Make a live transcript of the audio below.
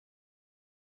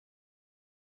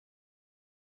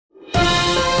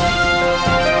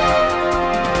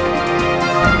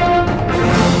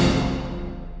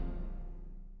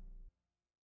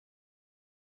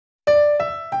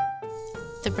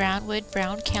The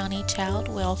Brownwood-Brown County Child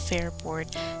Welfare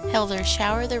Board held their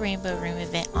Shower the Rainbow Room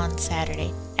event on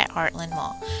Saturday at Heartland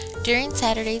Mall. During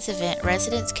Saturday's event,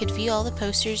 residents could view all the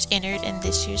posters entered in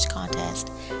this year's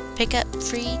contest, pick up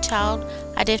free child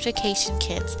identification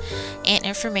kits, and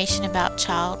information about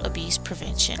child abuse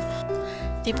prevention.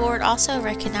 The board also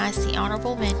recognized the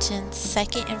honorable mentions,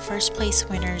 second and first place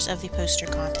winners of the poster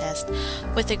contest,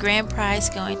 with the grand prize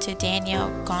going to Danielle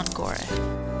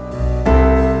Gongora.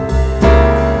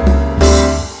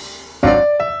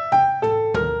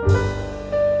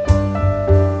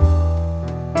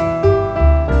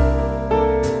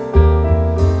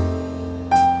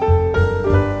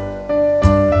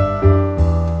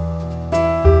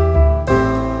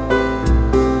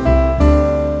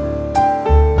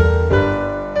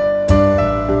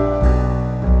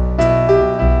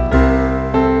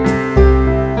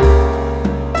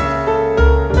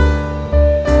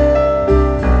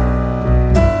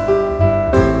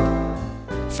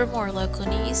 For more local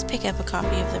news, pick up a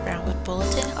copy of the Brownwood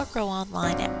Bulletin or go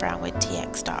online at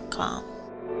brownwoodtx.com.